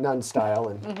over nun style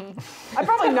and I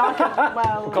probably knock him.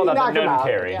 Well, Call that knock the him nun out.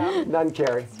 carry. yeah, nun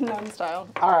carry. nun style.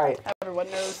 All right. Everyone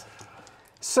knows.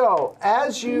 So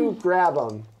as you grab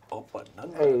him, Oh, but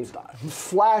none a style.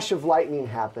 flash of lightning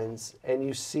happens, and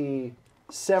you see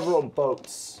several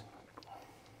boats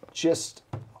just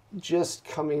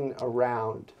coming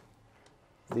around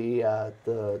the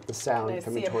sound Can I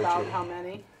coming see towards about you. how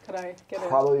many? Could I get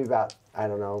Probably about, I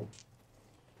don't know,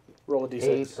 Roll a d6.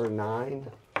 8 or 9.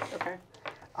 Okay.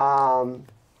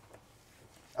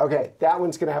 Okay, that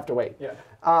one's gonna have to wait. Yeah.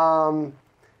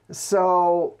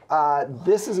 So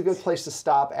this is a good place to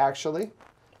stop, actually,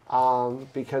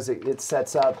 because it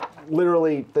sets up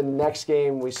literally the next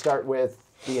game we start with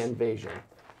the invasion.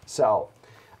 So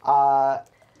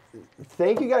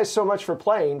thank you guys so much for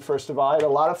playing, first of all. I had a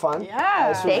lot of fun. Yeah.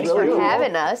 This was Thanks really for cool.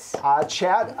 having us.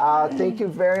 Chat, thank you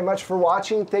very much for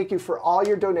watching. Thank you for all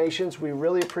your donations. We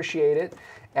really appreciate it.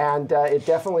 And it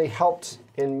definitely helped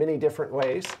in many different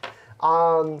ways.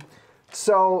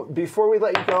 So before we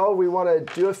let you go, we want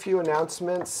to do a few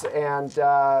announcements and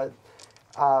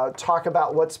talk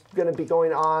about what's going to be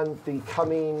going on the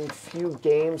coming few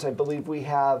games. I believe we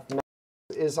have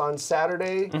is on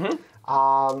Saturday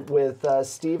with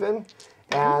Steven.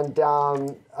 And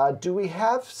do we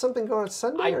have something going on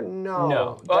Sunday or no?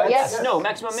 No. Yes. No,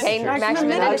 Maximum Same Miniatures. Maximum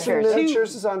Maximum Miniatures.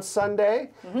 Miniatures is on Sunday.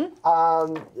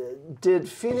 Did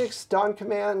Phoenix Dawn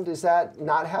Command, is that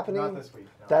not happening? Not this week,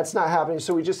 no. That's not happening.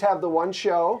 So we just have the one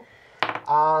show.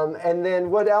 And then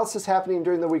what else is happening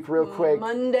during the week real quick?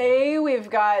 Monday, we've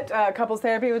got couples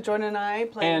therapy with Jordan and I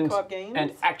playing co-op games.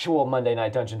 And actual Monday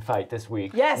Night Dungeon Fight this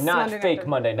week. Yes, Not Monday Night fake Dungeon.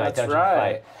 Monday Night That's Dungeon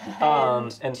right.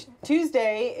 Fight. And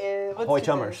Tuesday is what's Hoy Tuesday?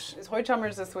 Chummers. It's Hoy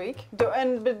Chummers this week,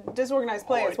 but Disorganized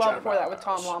Play as well before that with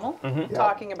Tom Lommel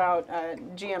talking about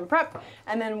GM prep,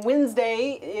 and then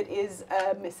Wednesday it is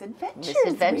Misadventures.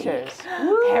 Misadventures.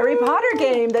 Harry Potter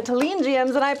game that Teline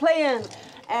GMs and I play in.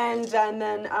 And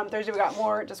then Thursday we got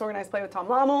more Disorganized Play with Tom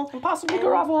Lommel. And possibly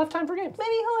Gaurav will have time for games. Maybe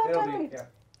he'll have It'll time. be, yeah.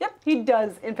 Yep, he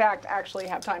does in fact actually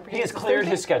have time for He games. has cleared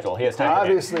his schedule. He has time for games.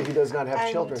 Obviously, he does not have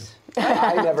And- children.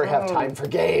 I never have time for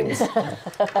games.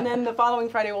 And then the following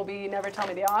Friday will be Never Tell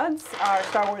Me the Odds, our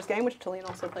Star Wars game, which Teline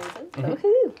also plays in.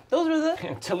 So those are the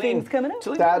things coming up.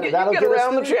 That'll you get get us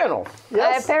around the through. channel.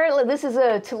 Yes. Apparently, this is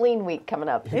a Teline week coming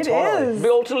up. It Totally. is. Big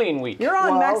old Teline week. You're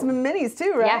on Well- Maximum Minis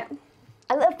too, right? Yeah.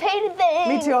 I love painted things.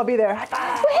 Me too, I'll be there. High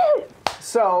five. Woo!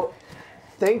 So,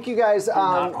 thank you guys.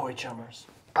 Not Hoy Chummers.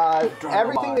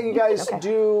 Everything that you guys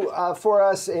do for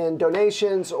us in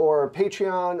donations or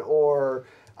Patreon or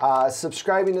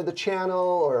subscribing to the channel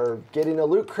or getting a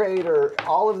loot crate or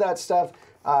all of that stuff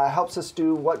helps us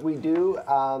do what we do,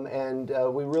 and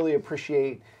we really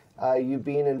appreciate you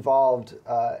being involved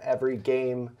every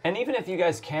game. And even if you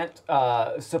guys can't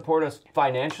support us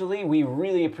financially, we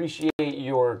really appreciate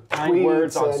your kind Tweets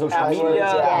words on and social kind media, words,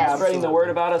 yeah, and spreading the absolutely. word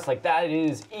about us. Like, that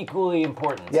is equally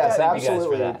important. So Yes, thank you guys for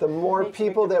absolutely. that. The more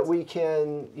people that we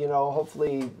can,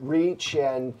 hopefully reach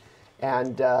and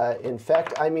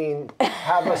infect,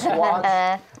 have us watch,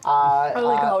 I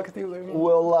like Call of Cthulhu.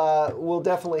 will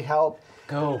definitely help.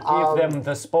 Go give them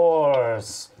the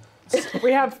spores.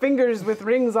 We have fingers with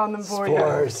rings on them for you.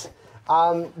 Spores.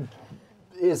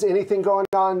 Is anything going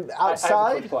on I have a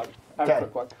outside? quick plug. I have Okay. a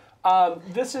quick plug.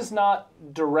 This is not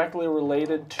directly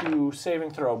related to Saving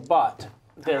Throw, but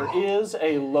there is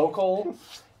a local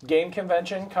game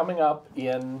convention coming up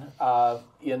in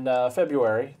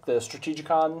February. The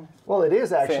Strategicon. Well, it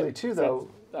is actually too, though.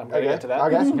 I'm going to get to that.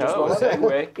 Okay. No,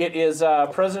 segue. It is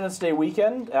President's Day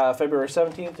weekend, February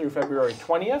 17th through February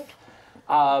 20th.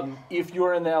 If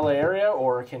you're in the LA area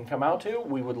or can come out to,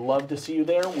 we would love to see you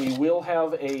there. We will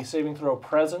have a Saving Throw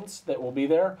presence that will be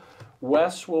there.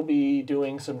 Wes will be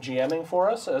doing some GMing for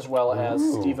us, as well as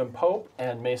Stephen Pope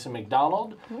and Mason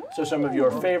McDonald. So some of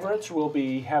your favorites will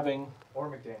be having... Or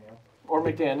McDaniel. Or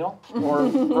McDaniel. Or,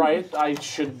 right, I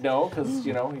should know, because,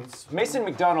 he's... Mason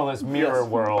McDonald is Mirror Yes.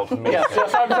 World. Yes,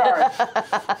 I'm sorry.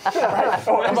 Right.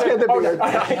 Oh, He's got the beard.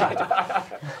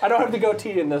 I don't have the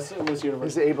goatee in this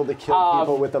universe. He's able to kill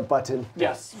people with a button.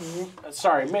 Yes.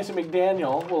 Sorry, Mason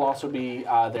McDaniel will also be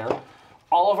there.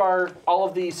 All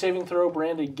of the Saving Throw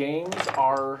branded games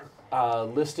are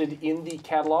listed in the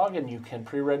catalog, and you can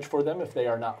pre-reg for them if they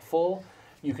are not full.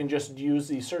 You can just use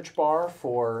the search bar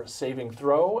for Saving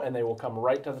Throw, and they will come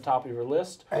right to the top of your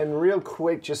list. And real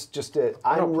quick,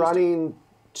 I'm running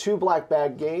 2 black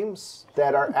bag games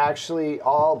that are actually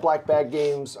all black bag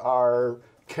games are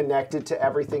connected to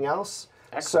everything else.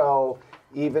 Excellent. So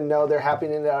even though they're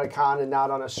happening at a con and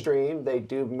not on a stream, they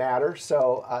do matter.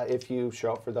 So if you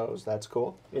show up for those, that's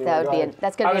cool. Anyway,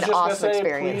 That's going to be an awesome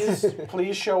experience.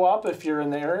 Please show up if you're in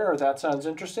the area or that sounds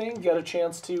interesting. Get a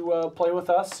chance to play with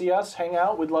us, see us, hang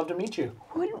out. We'd love to meet you.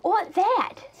 Wouldn't want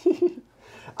that.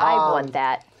 I want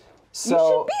that. So, you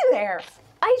should be there.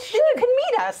 I should. You can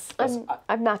meet us.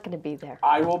 I'm not going to be there.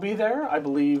 I will be there. I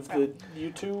believe that you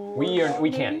two. We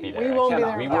can't be there. We won't be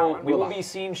there. We will be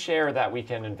seeing Cher that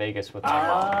weekend in Vegas with my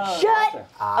mom. Shut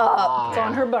up. It's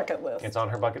on her bucket list. It's on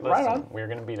her bucket list. Right on. And we're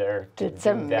going to be there to It's do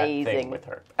amazing. that thing with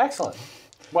her. Excellent.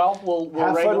 Well, we'll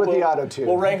have fun with the auto tune.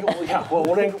 We'll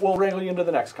wrangle you into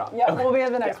the next con. Yeah, we'll be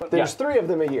at the next one. There's 3 of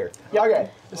them a year. Okay,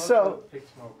 so Pig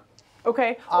smoke.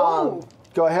 Okay.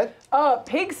 go ahead.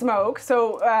 Pig smoke.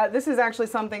 So this is actually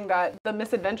something that the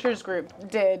Misadventures group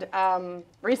did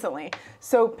recently.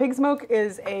 So Pig smoke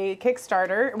is a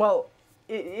Kickstarter. Well,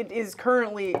 it is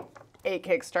currently a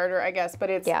Kickstarter, I guess, but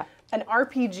it's an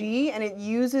RPG, and it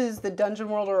uses the Dungeon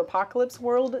World or Apocalypse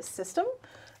World system.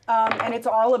 And it's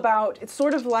all about, it's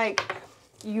sort of like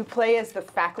you play as the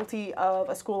faculty of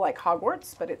a school like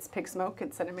Hogwarts, but it's Pig Smoke,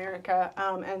 it's in America.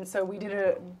 And so we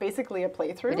did basically a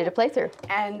playthrough. We did a playthrough.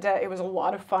 And it was a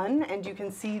lot of fun, and you can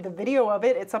see the video of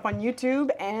it. It's up on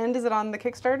YouTube, and is it on the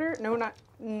Kickstarter? No,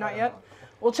 not yet.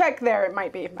 We'll check there, it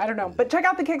might be, I don't know. But check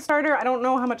out the Kickstarter, I don't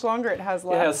know how much longer it has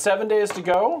left. It has 7 days to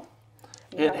go.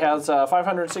 It has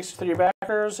 563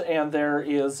 backers, and there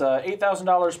is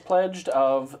 $8,000 pledged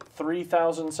of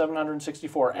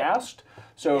 3,764 asked.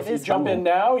 So if you jump in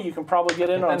now, you can probably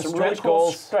get in on some really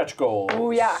cool stretch goals.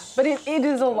 Oh yeah, but it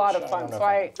is a lot of fun. So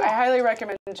I highly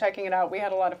recommend checking it out. We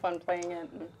had a lot of fun playing it.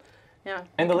 And, yeah.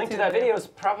 And the link to that video is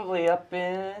probably up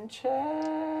in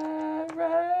chat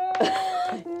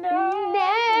right now.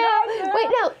 Wait,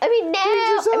 no. I mean now.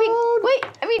 It's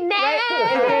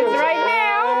right now.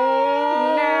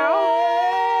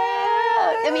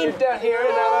 I mean You're down here and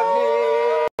I'm up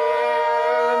here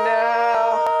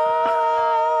now.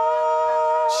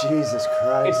 Jesus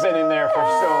Christ. It's been in there for so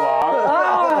long.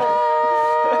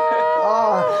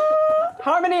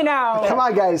 Harmony now. Come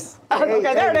on, guys. Okay,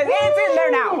 there it is. It's in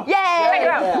there now. yay! Check it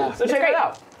out. So check it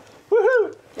out.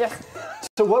 Woohoo! Yes.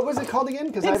 So what was it called again?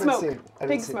 Because I Pig haven't smoke. seen it.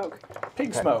 Pig smoke.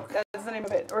 Pig Smoke. That's the name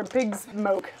of it. Or Pig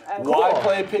Smoke. Why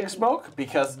play Pig Smoke?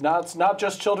 Because it's not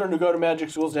just children who go to magic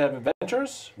schools to have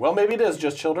adventures. Well, maybe it is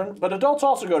just children, but adults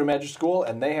also go to magic school,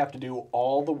 and they have to do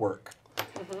all the work.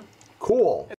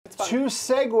 Cool. To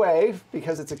segue,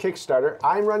 because it's a Kickstarter,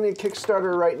 I'm running a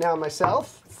Kickstarter right now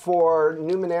myself for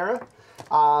Numenera,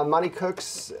 Monty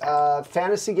Cook's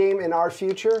fantasy game in our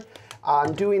future.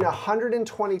 I'm doing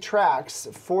 120 tracks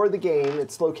for the game.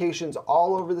 It's locations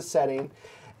all over the setting.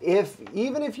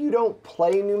 Even if you don't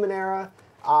play Numenera,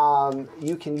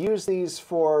 you can use these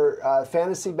for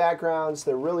fantasy backgrounds.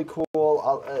 They're really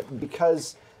cool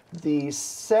because the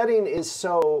setting is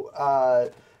so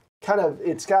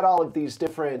it's got all of these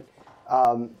different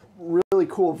really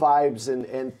cool vibes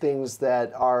and things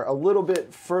that are a little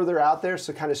bit further out there,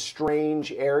 so kind of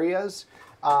strange areas.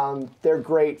 They're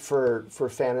great for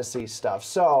fantasy stuff.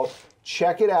 So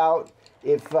check it out.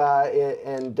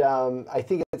 I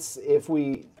think if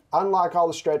we unlock all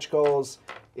the stretch goals,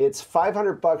 it's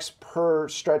 $500 per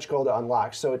stretch goal to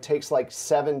unlock. So it takes like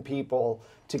 7 people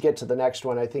to get to the next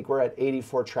one. I think we're at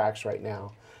 84 tracks right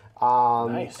now.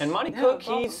 Nice. And Monty Cook,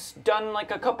 he's done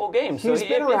like a couple games, so He's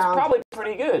been around. It's probably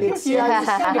pretty good. He's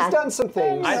done some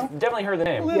things. I've definitely heard the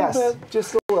name. Yes,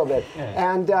 just a little bit.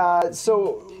 Yeah. And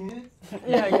so...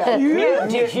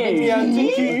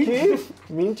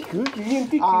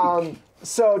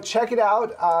 So check it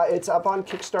out. It's up on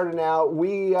Kickstarter now.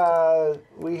 We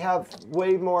have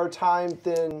way more time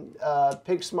than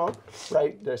Pig Smoke,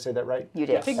 right? Did I say that right? You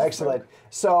did. Excellent.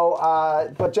 So,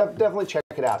 but definitely check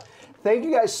it out. Thank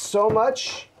you guys so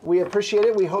much. We appreciate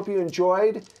it. We hope you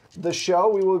enjoyed the show.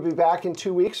 We will be back in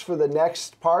 2 weeks for the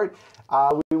next part.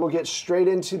 We will get straight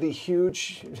into the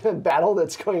huge battle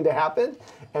that's going to happen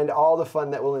and all the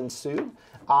fun that will ensue.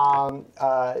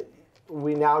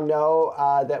 We now know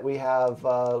that we have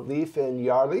Leaf and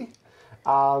Yarly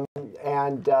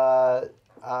and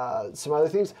some other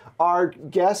things. Our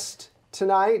guest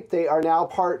tonight, they are now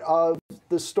part of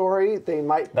the story. They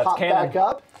might pop back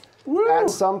up at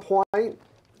some point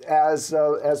as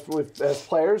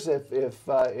players if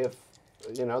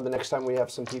you know, the next time we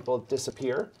have some people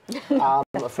disappear from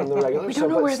the regular.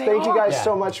 Thank you guys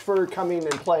so much for coming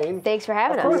and playing. Thanks for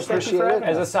having us. We appreciate it.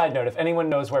 As a side note, if anyone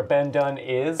knows where Ben Dunn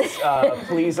is,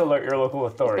 please alert your local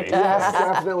authorities. Yes,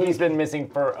 definitely. He's been missing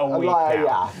for a week now.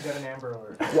 Yeah. You got an Amber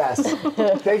Alert. Yes.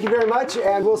 Thank you very much,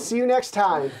 and we'll see you next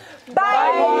time.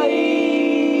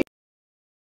 Bye.